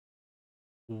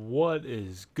What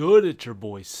is good? It's your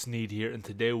boy Sneed here, and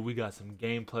today we got some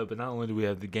gameplay. But not only do we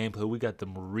have the gameplay, we got the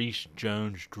Maurice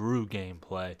Jones-Drew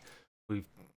gameplay. We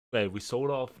sold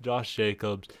off Josh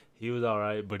Jacobs. He was all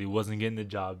right, but he wasn't getting the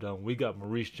job done. We got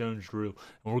Maurice Jones-Drew,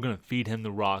 and we're gonna feed him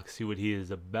the rock, see what he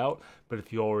is about. But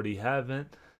if you already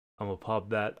haven't, I'm gonna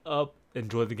pop that up.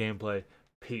 Enjoy the gameplay.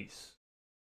 Peace.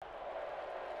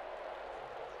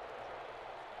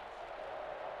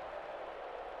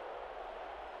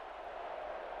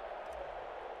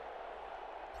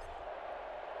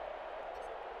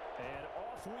 And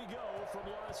off we go from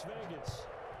Las Vegas.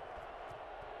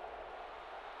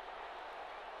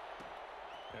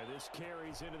 And this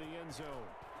carries into the end zone.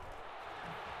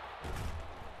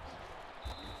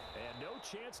 And no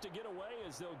chance to get away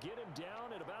as they'll get him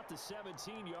down at about the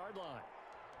 17-yard line.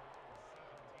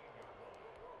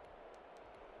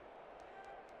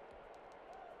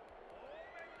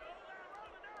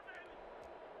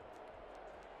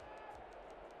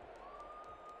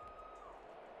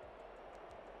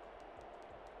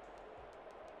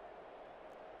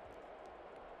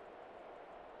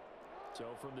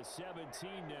 So from the 17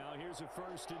 now, here's a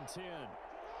 1st and 10.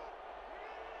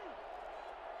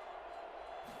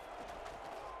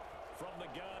 From the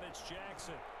gun, it's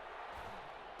Jackson.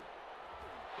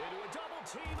 Into a double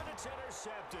team, and it's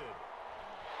intercepted.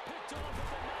 Picked off at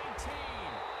the 19.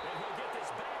 And he'll get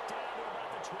this back down to about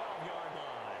the 12-yard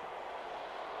line.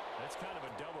 That's kind of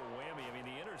a double whammy. I mean,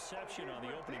 the interception on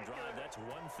the opening drive, that's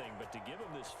one thing. But to give him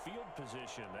this field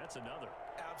position, that's another.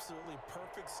 Absolutely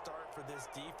perfect start for this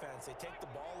defense. They take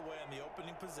the ball away on the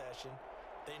opening possession.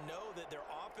 They know that their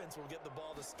offense will get the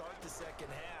ball to start the second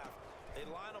half. They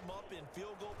line them up in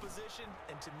field goal position,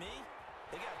 and to me,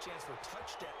 they got a chance for a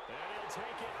touchdown. And he'll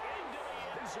take it into the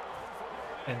end zone.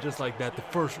 And just like that, the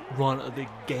first run of the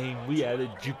game, we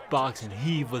added Jukebox, and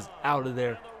he was out of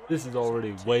there. This is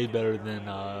already way better than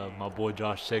my boy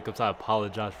Josh Jacobs. I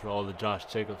apologize for all the Josh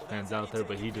Jacobs fans out there,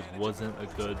 but he just wasn't a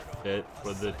good fit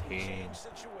for the team.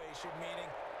 Situation, meaning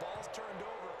ball's turned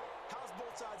over. How's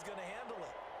both sides going to handle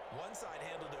it? One side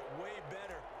handled it way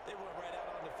better. They went right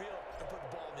out on the field and put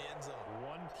the ball in the end zone.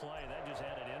 One play, that just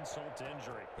added insult to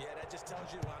injury. Yeah, that just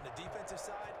tells you on the defensive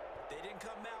side, they didn't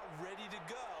come out ready to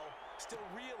go, still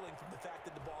reeling from the fact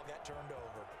that the ball got turned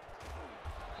over.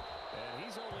 And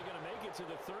he's only going to make it to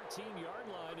the 13-yard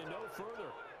line and no further.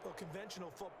 Well,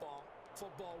 conventional football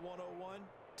 101,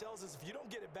 tells us if you don't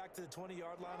get it back to the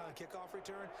 20-yard line on a kickoff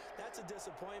return, that's a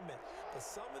disappointment. But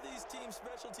some of these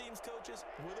special teams coaches,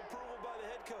 with approval by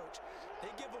the head coach,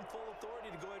 they give them full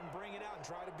authority to go ahead and bring it out and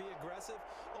try to be aggressive,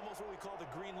 almost what we call the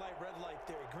green light, red light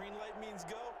theory. Green light means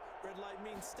go, red light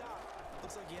means stop.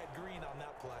 Looks like he had green on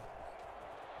that play.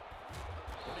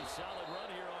 Pretty solid run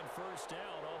here on 1st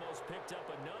down. Almost picked up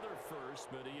another first,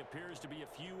 but he appears to be a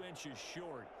few inches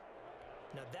short.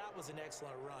 Now, that was an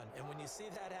excellent run. And when you see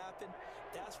that happen,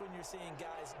 that's when you're seeing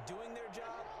guys doing their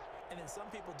job and then some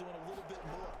people doing a little bit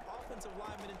more. Offensive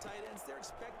linemen and tight ends, they're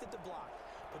expected to block.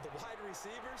 But the wide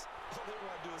receivers, all they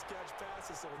want to do is catch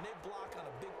passes. So when they block on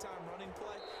a big-time running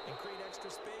play and create extra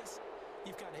space,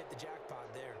 you've kind of hit the jackpot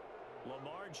there.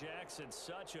 Lamar Jackson,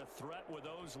 such a threat with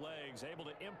those legs, able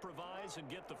to improvise and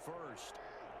get the first.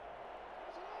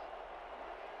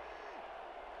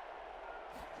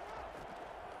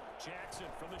 Jackson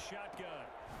from the shotgun.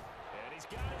 And he's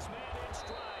got his man in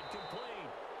stride, complete.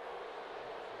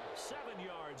 7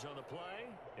 yards on the play,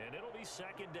 and it'll be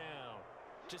 2nd down.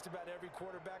 Just about every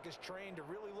quarterback is trained to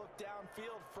really look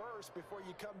downfield first before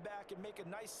you come back and make a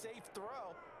nice, safe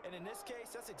throw. And in this case,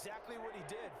 that's exactly what he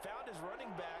did. Found his running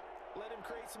back, let him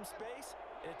create some space,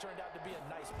 and it turned out to be a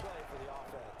nice play for the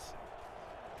offense.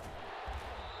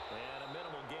 And a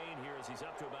minimal gain here as he's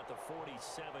up to about the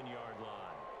 47-yard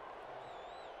line.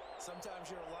 Sometimes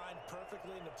you're aligned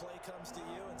perfectly and the play comes to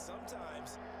you, and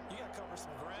sometimes you got to cover some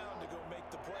ground to go make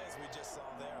the plays we just saw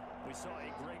there. We saw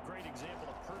a great example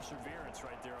of perseverance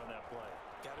right there on that play.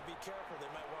 Got to be careful.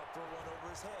 They might want to throw one over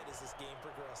his head as this game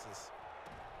progresses.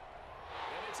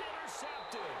 And it's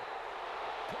intercepted.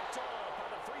 Picked off by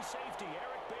the free safety,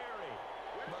 Eric Berry.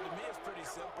 Well, to me, it's pretty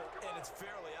simple, and it's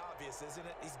fairly obvious, isn't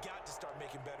it? He's got to start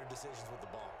making better decisions with the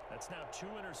ball. That's now 2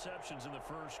 interceptions in the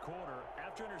 1st quarter.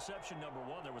 After interception number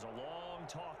 1, there was a long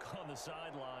talk on the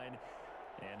sideline,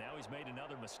 and now he's made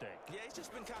another mistake. Yeah, he's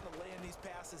just been kind of laying these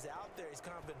passes out there. He's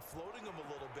kind of been floating them a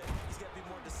little bit. He's got to be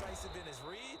more decisive in his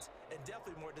reads and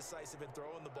definitely more decisive in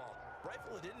throwing the ball.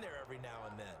 Rifle it in there every now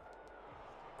and then.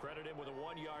 Credit him with a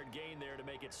 1-yard gain there to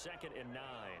make it 2nd and 9.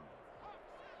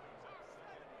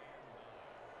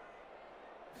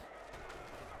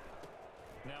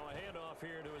 Now a handoff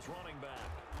here to his running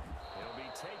back. He'll be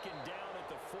taken down at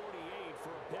the 48 for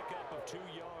a pickup of 2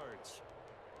 yards.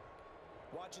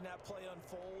 Watching that play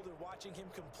unfold and watching him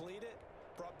complete it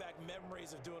brought back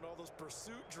memories of doing all those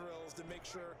pursuit drills to make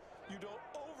sure you don't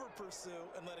over-pursue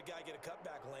and let a guy get a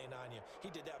cutback lane on you. He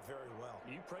did that very well.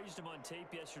 You praised him on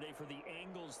tape yesterday for the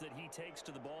angles that he takes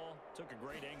to the ball. Took a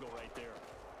great angle right there.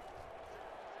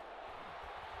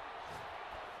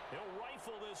 He'll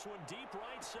rifle this one deep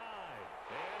right side.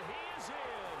 And he is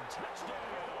in.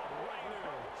 Touchdown,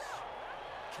 Raiders.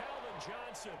 Calvin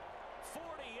Johnson,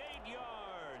 48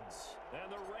 yards. And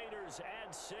the Raiders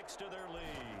add 6 to their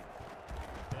lead.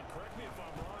 And correct me if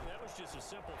I'm wrong, that was just a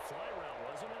simple fly route,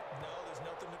 wasn't it? No, there's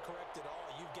nothing to correct at all.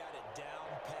 You've got it down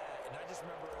pat. And I just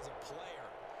remember as a player,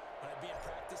 when I'd be in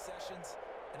practice sessions,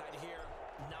 and I'd hear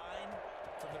 9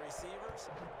 from the receivers,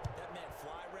 that meant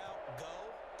fly route, go.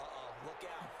 Look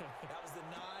out. That was the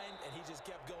 9, and he just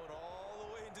kept going all the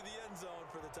way into the end zone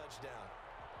for the touchdown.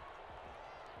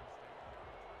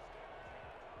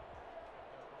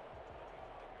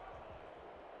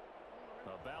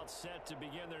 About set to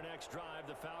begin their next drive,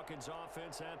 the Falcons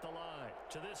offense at the line.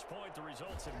 To this point, the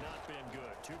results have not been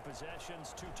good. 2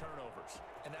 possessions, 2 turnovers.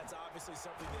 And that's obviously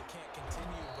something that can't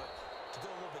continue, but to go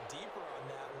a little bit deeper on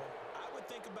that one, I would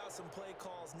think about some play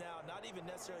calls now, not even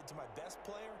necessarily to my best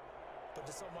player, but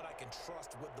to someone I can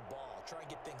trust with the ball. Try and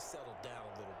get things settled down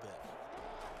a little bit.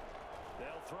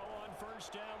 They'll throw on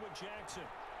first down with Jackson.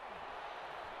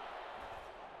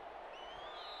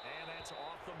 And that's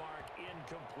off the mark,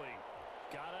 incomplete.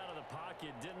 Got out of the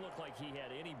pocket, didn't look like he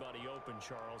had anybody open,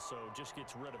 Charles, so just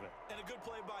gets rid of it. And a good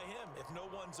play by him. If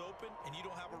no one's open and you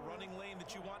don't have a running lane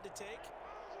that you want to take,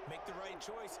 make the right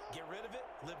choice. Get rid of it,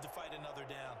 live to fight another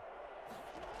down.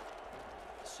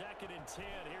 2nd and 10,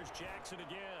 here's Jackson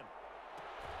again.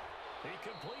 He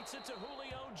completes it to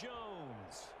Julio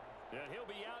Jones. And he'll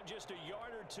be out just a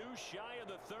yard or 2 shy of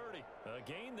the 30. A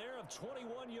gain there of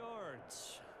 21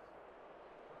 yards.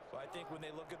 Well, I think when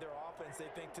they look at their offense, they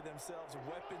think to themselves,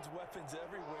 weapons, weapons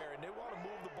everywhere, and they want to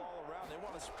move the ball around. They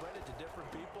want to spread it to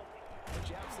different people. But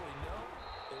you absolutely know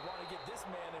they want to get this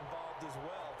man involved as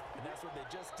well, and that's what they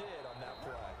just did on that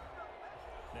play.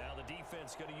 Now the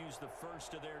defense going to use the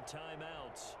first of their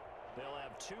timeouts. They'll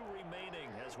have 2 remaining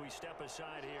as we step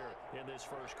aside here in this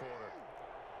first quarter.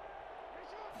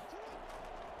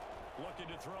 Looking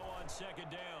to throw on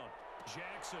 2nd down.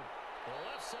 Jackson,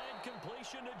 left side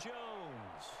completion to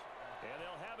Jones. And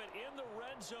they'll have it in the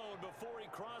red zone before he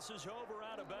crosses over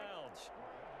out of bounds.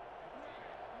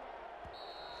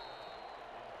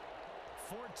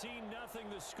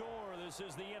 14-0 the score. This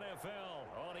is the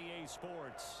NFL on EA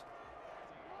Sports.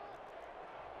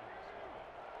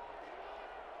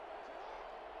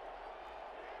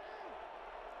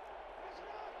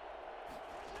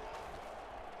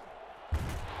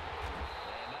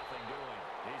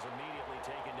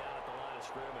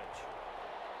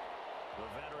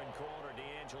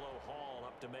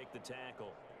 To make the tackle.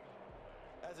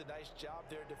 That's a nice job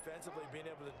there defensively, being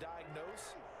able to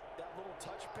diagnose that little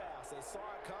touch pass. They saw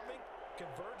it coming,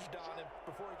 converged on him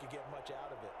before he could get much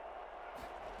out of it.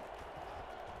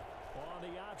 On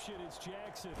the option, it's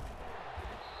Jackson.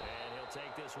 And he'll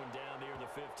take this one down near the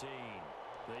 15.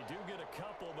 They do get a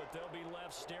couple, but they'll be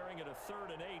left staring at a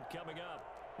 3rd and 8 coming up.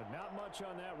 But not much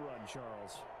on that run,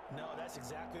 Charles. No, that's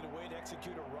exactly the way to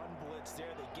execute a run blitz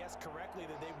there. They guessed correctly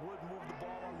that they would move the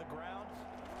ball on the ground,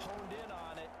 honed in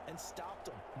on it, and stopped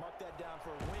them. Mark that down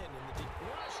for a win in the deep.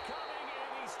 Rush coming,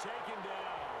 and he's taken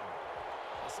down.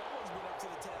 Someone's been up to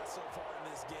the task so far in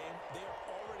this game. They're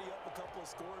already up a couple of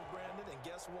scores, Brandon, and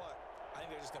guess what? I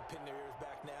think they're just going to pin their ears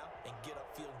back now and get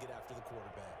upfield and get after the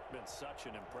quarterback. Been such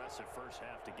an impressive first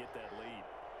half to get that lead.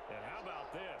 And how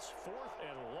about this? 4th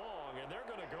and long, and they're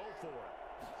going to go for it.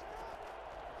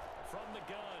 From the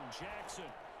gun, Jackson.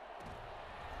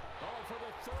 Oh, for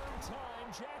the 3rd time,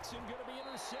 Jackson going to be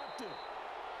intercepted.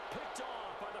 Picked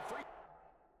off by the free.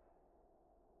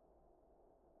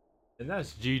 And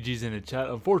that's GG's in the chat.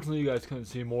 Unfortunately, you guys couldn't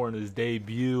see more in his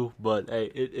debut, but hey,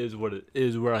 it is what it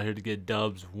is. We're out here to get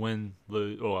dubs, win,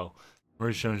 lose. Oh, well,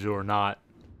 Maurice Jones or not,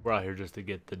 we're out here just to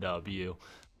get the W.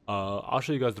 I'll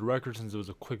show you guys the record since it was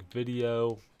a quick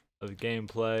video of the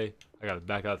gameplay. I got to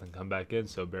back out and come back in,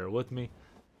 so bear with me.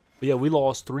 But yeah, we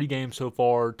lost 3 games so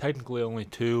far. Technically only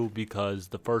 2 because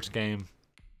the first game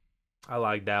I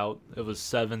lagged out. It was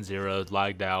 7-0,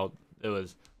 lagged out. It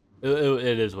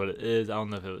is what it is. I don't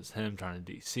know if it was him trying to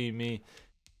DC me.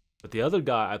 But the other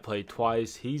guy I played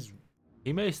twice, he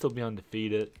may still be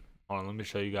undefeated. Hold on, let me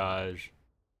show you guys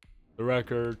the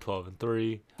record,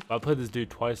 12-3. I played this dude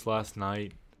twice last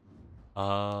night.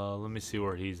 Let me see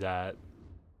where he's at.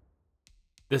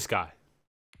 This guy.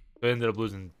 I ended up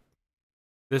losing.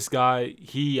 This guy,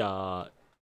 he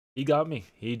got me.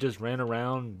 He just ran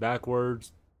around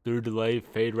backwards, through delay,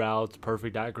 fade routes,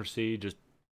 perfect accuracy. Just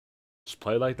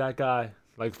play like that guy,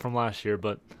 like from last year.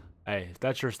 But hey, if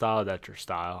that's your style, that's your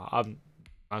style. I'm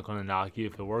not gonna knock you.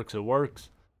 If it works, it works.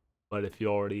 But if you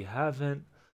already haven't,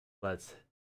 let's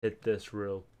hit this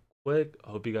real quick.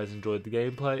 Hope you guys enjoyed the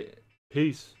gameplay.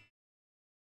 Peace.